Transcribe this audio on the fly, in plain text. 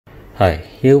Hi,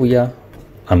 here we are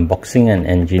unboxing an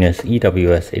engineer's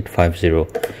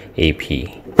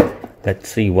EWS850AP. Let's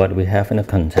see what we have in the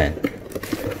content.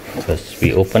 First,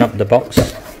 we open up the box,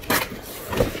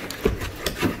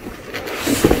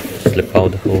 slip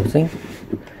out the whole thing,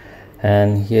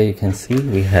 and here you can see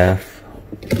we have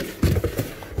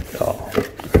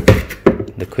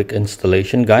the quick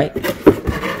installation guide,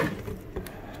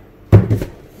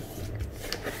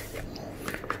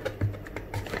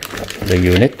 the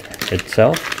unit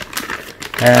itself,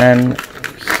 and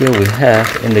here we have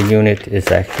in the unit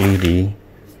is actually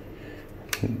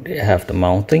they have the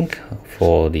mounting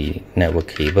for the network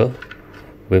cable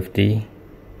with the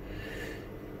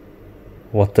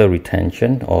water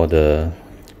retention or the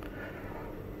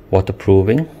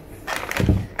waterproofing,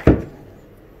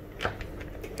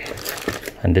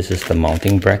 and this is the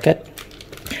mounting bracket,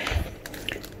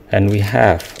 and we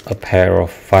have a pair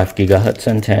of 5 GHz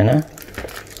antenna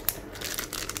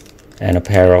and a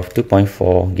pair of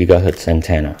 2.4 GHz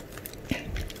antenna.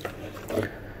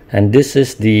 And this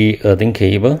is the earthing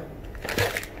cable,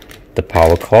 the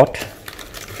power cord,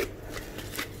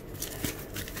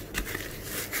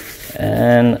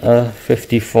 and a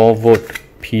 54 volt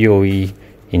PoE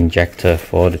injector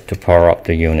to power up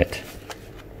the unit.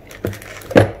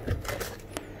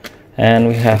 And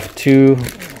we have two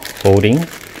holding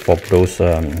for those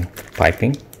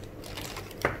piping,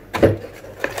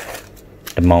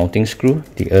 the mounting screw,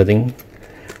 the earthing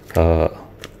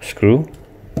screw,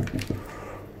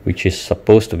 which is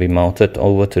supposed to be mounted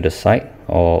over to the side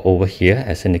or over here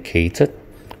as indicated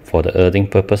for the earthing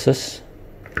purposes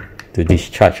to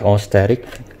discharge all static.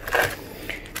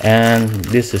 And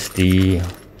this is the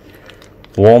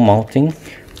wall mounting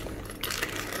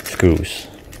screws.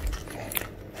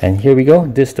 And here we go,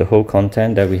 this is the whole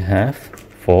content that we have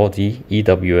for the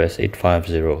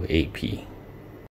EWS850AP.